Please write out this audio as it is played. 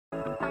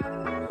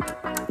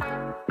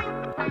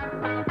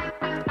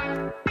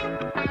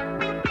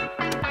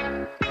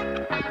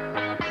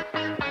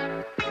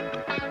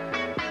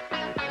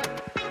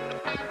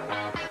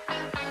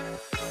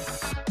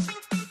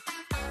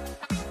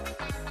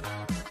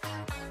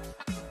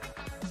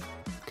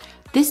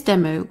This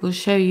demo will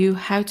show you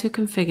how to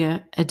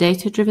configure a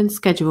data-driven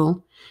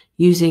schedule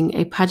using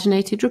a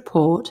paginated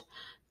report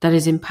that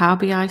is in Power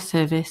BI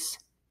service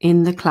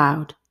in the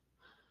cloud.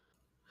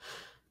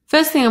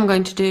 First thing I'm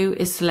going to do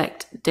is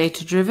select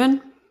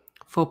data-driven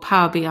for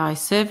Power BI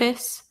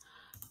service,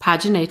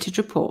 paginated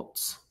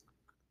reports.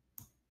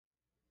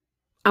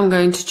 I'm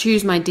going to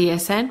choose my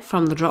DSN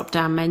from the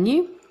drop-down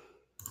menu.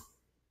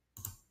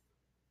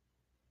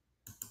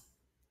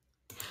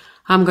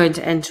 I'm going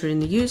to enter in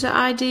the user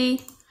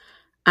ID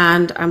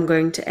and I'm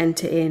going to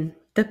enter in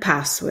the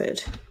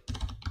password.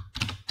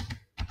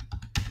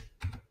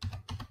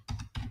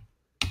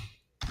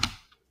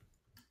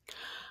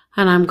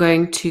 And I'm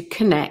going to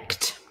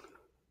connect.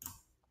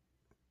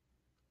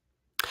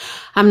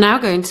 I'm now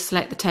going to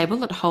select the table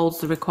that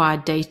holds the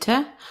required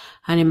data,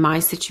 and in my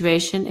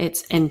situation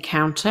it's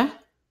Encounter.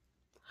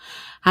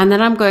 And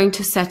then I'm going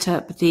to set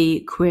up the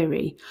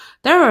query.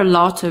 There are a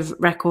lot of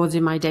records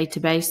in my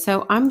database,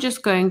 so I'm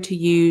just going to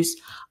use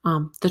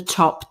the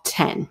top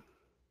 10.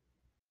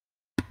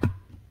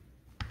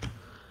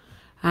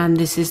 And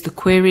this is the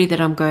query that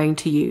I'm going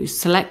to use.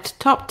 Select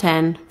top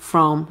 10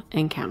 from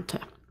Encounter.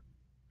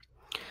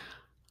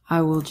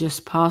 I will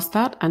just pass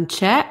that and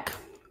check.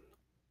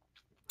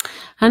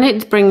 And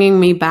it's bringing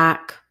me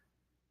back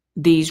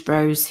these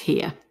rows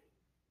here.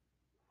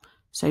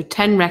 So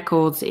 10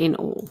 records in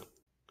all.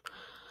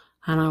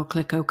 And I'll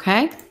click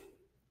OK.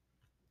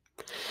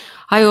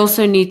 I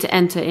also need to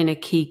enter in a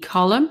key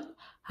column,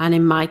 and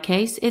in my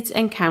case, it's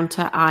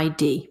Encounter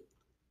ID.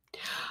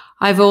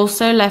 I've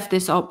also left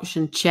this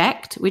option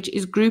checked, which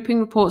is grouping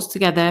reports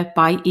together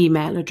by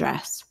email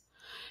address.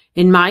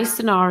 In my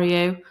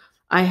scenario,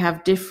 I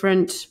have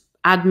different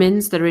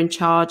admins that are in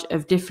charge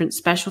of different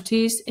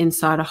specialties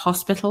inside a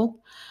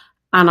hospital,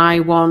 and I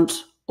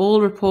want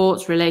all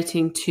reports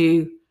relating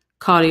to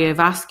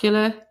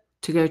cardiovascular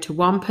to go to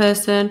one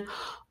person,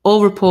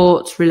 all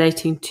reports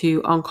relating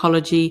to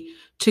oncology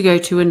to go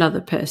to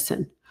another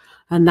person.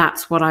 And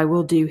that's what I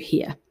will do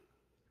here.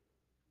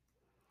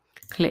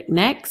 Click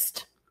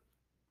Next.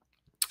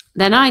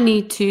 Then I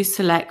need to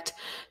select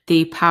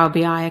the Power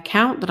BI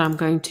account that I'm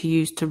going to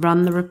use to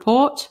run the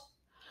report.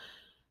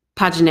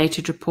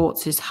 Paginated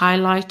Reports is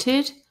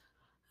highlighted,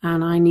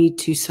 and I need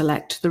to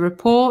select the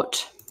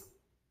report.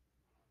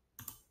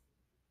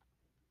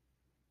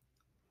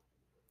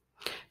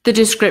 The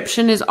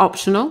description is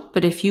optional,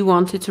 but if you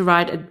wanted to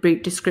write a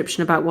brief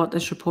description about what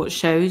this report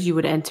shows, you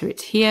would enter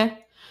it here.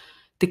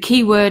 The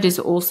keyword is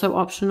also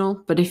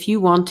optional, but if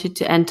you wanted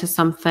to enter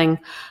something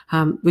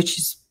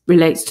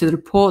relates to the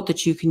report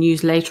that you can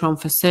use later on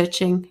for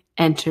searching,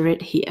 enter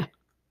it here.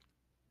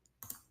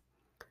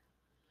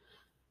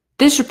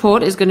 This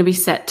report is going to be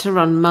set to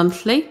run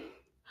monthly,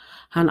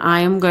 and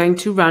I am going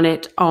to run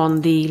it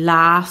on the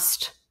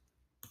last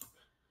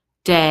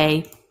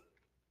day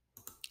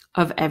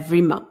of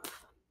every month.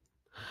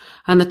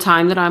 And the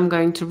time that I'm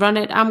going to run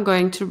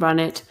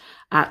it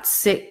at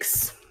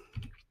 6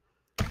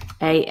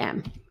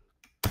 a.m.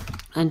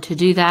 And to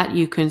do that,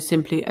 you can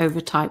simply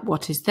overtype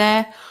what is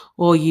there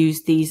or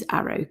use these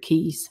arrow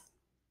keys.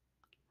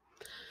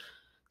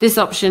 This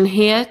option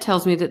here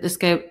tells me that the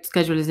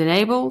schedule is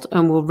enabled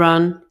and will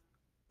run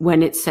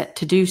when it's set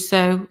to do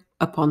so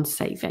upon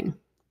saving.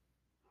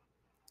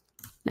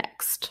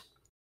 Next.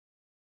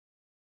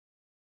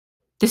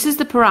 This is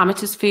the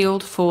parameters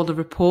field for the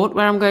report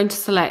where I'm going to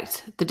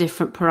select the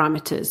different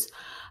parameters.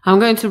 I'm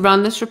going to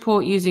run this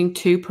report using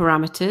 2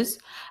 parameters,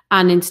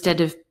 and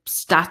instead of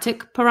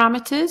static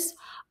parameters,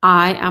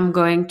 I am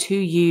going to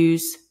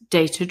use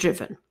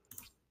data-driven.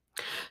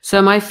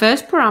 So my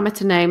first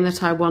parameter name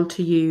that I want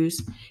to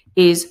use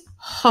is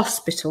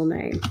hospital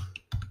name.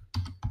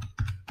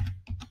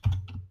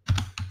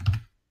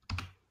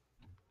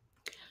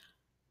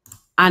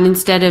 And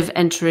instead of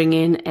entering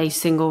in a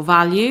single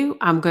value,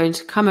 I'm going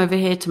to come over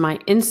here to my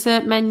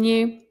insert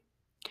menu,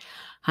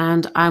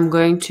 and I'm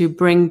going to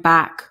bring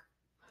back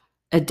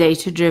a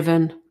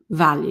data-driven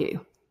value.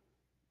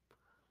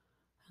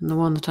 And the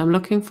one that I'm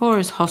looking for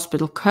is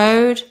hospital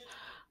code.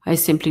 I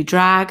simply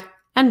drag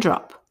and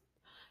drop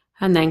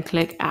and then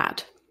click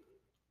Add.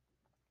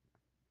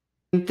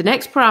 The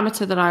next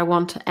parameter that I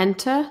want to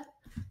enter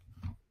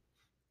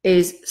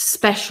is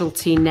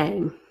specialty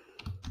name.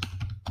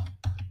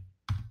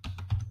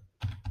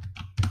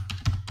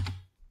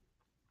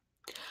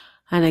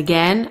 And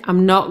again,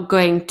 I'm not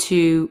going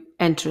to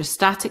enter a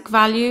static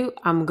value.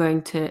 I'm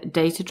going to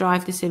data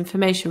drive this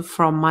information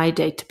from my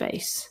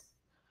database.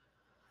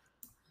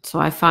 So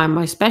I find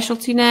my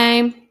specialty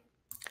name,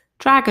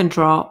 drag and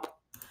drop,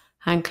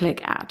 and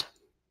click Add.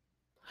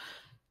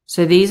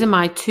 So these are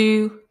my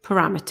 2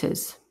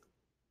 parameters.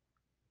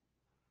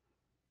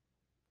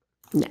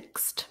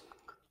 Next.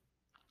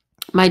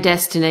 My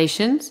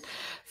destinations.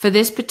 For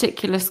this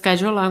particular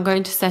schedule, I'm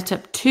going to set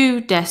up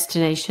 2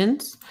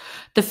 destinations.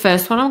 The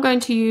first one I'm going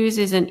to use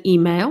is an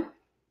email.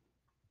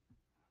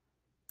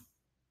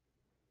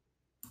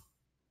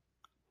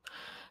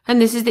 And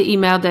this is the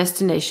email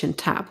destination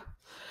tab.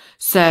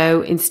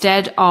 So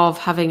instead of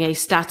having a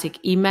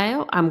static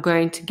email, I'm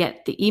going to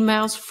get the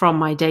emails from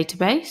my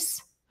database.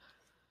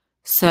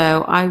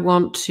 So I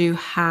want to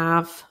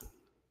have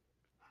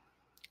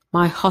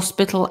my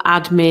hospital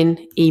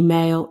admin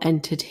email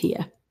entered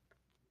here.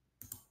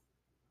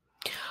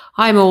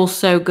 I'm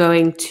also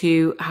going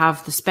to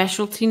have the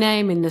specialty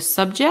name in the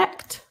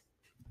subject.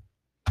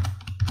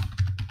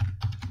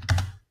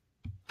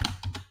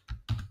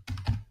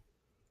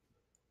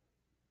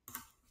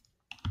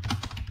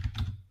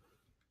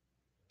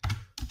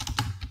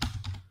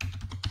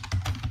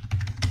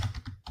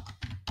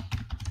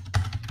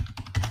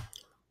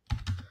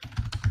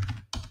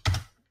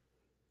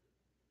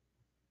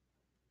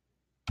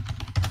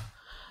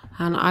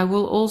 And I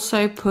will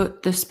also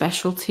put the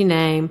specialty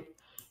name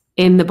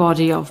in the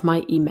body of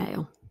my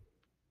email.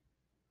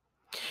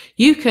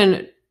 You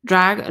can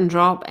drag and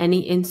drop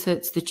any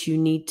inserts that you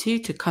need to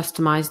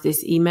customize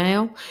this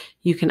email.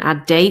 You can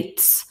add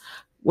dates,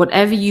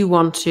 whatever you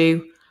want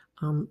to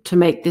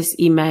make this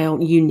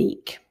email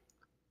unique.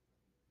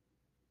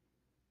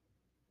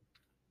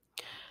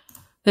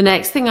 The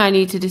next thing I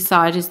need to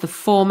decide is the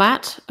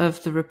format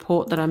of the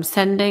report that I'm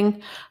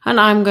sending, and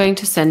I'm going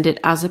to send it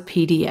as a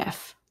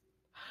PDF.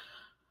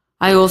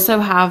 I also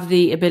have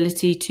the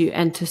ability to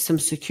enter some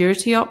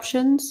security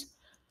options.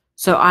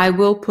 So I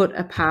will put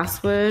a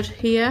password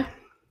here.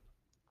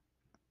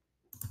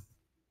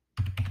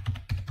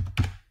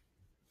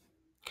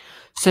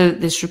 So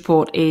this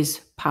report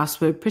is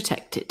password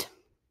protected.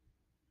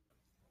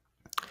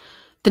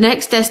 The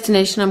next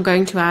destination I'm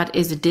going to add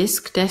is a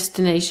disk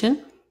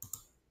destination.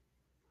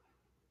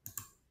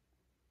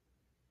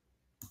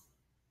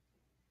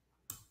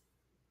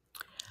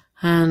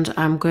 And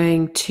I'm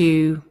going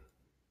to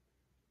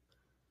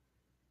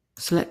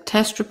select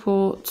test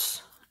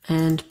reports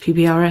and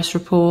PBRS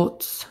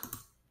reports.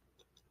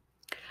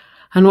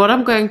 And what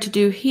I'm going to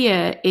do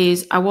here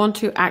is I want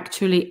to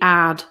actually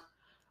add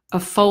a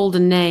folder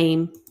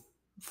name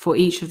for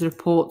each of the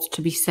reports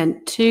to be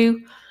sent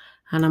to.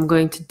 And I'm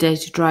going to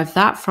data drive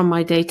that from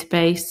my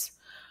database.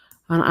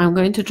 And I'm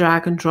going to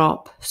drag and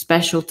drop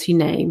specialty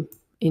name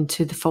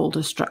into the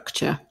folder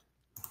structure.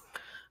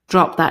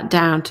 Drop that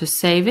down to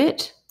save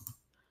it.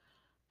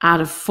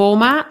 Add a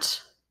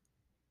format.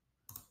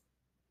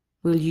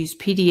 We'll use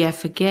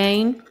PDF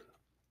again.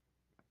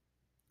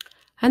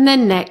 And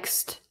then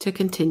next to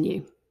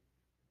continue.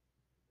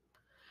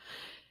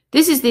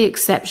 This is the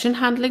exception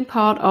handling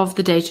part of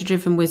the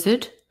data-driven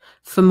wizard.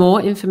 For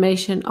more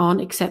information on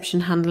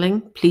exception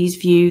handling, please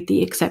view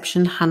the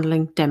exception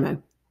handling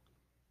demo.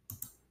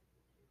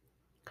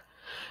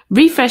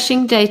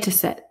 Refreshing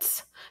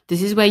datasets.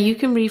 This is where you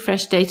can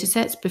refresh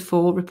datasets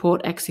before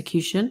report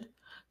execution.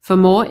 For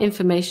more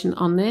information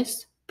on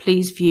this,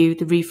 please view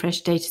the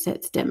refresh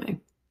datasets demo.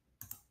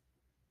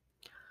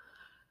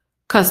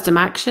 Custom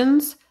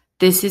actions.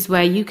 This is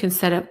where you can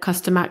set up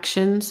custom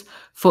actions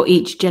for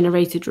each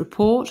generated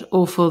report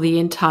or for the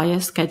entire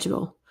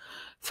schedule.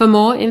 For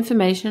more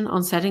information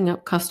on setting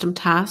up custom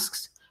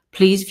tasks,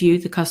 please view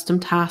the custom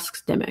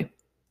tasks demo.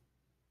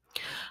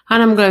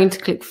 And I'm going to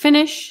click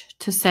Finish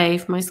to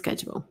save my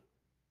schedule.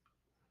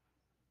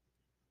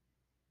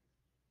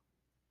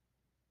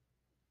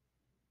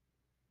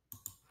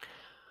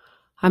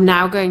 I'm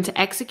now going to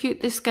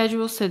execute this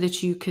schedule so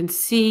that you can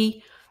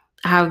see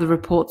how the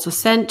reports are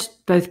sent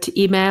both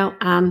to email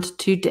and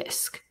to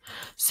disk.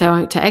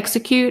 So to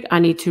execute, I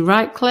need to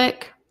right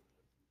click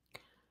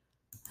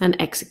and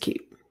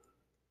execute.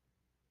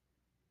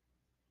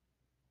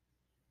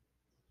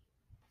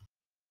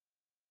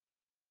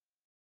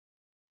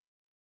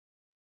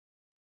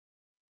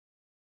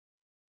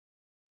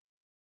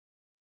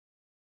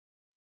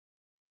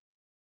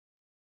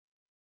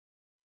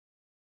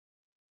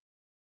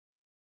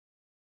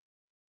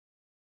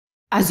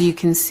 As you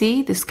can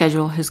see, the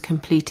schedule has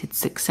completed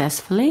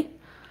successfully.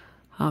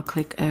 I'll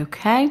click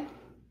OK.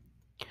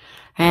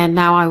 And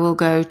now I will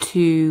go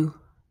to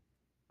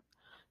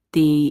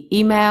the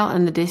email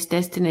and the disk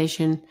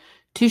destination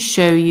to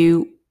show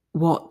you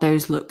what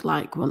those look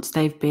like once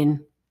they've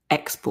been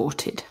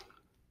exported.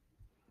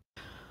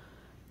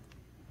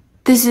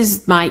 This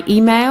is my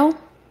email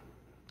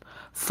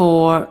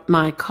for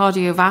my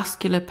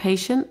cardiovascular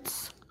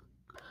patients.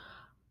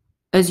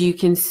 As you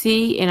can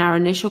see in our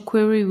initial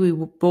query, we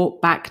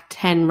brought back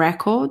 10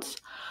 records.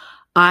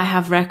 I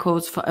have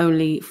records for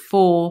only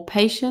 4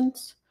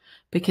 patients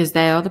because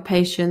they are the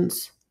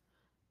patients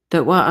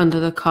that were under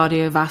the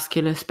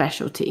cardiovascular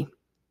specialty.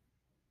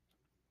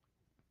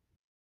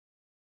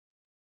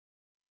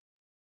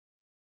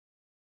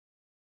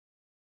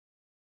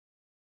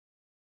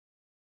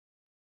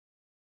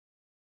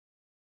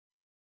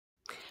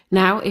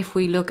 Now, if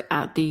we look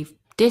at the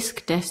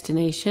disk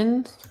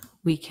destinations,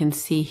 we can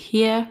see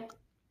here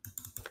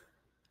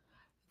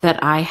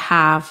that I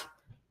have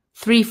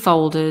 3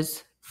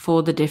 folders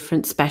for the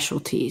different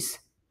specialties.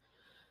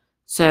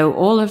 So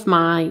all of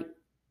my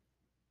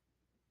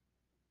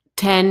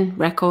 10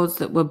 records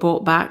that were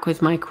brought back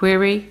with my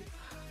query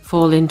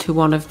fall into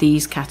one of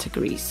these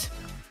categories.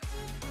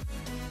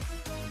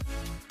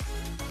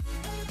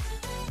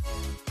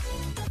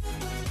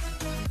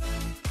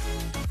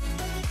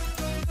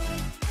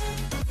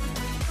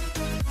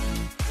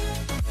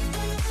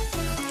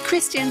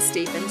 Christian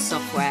Stevens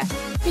Software.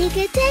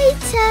 Bigger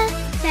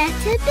data,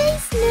 better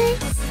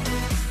business.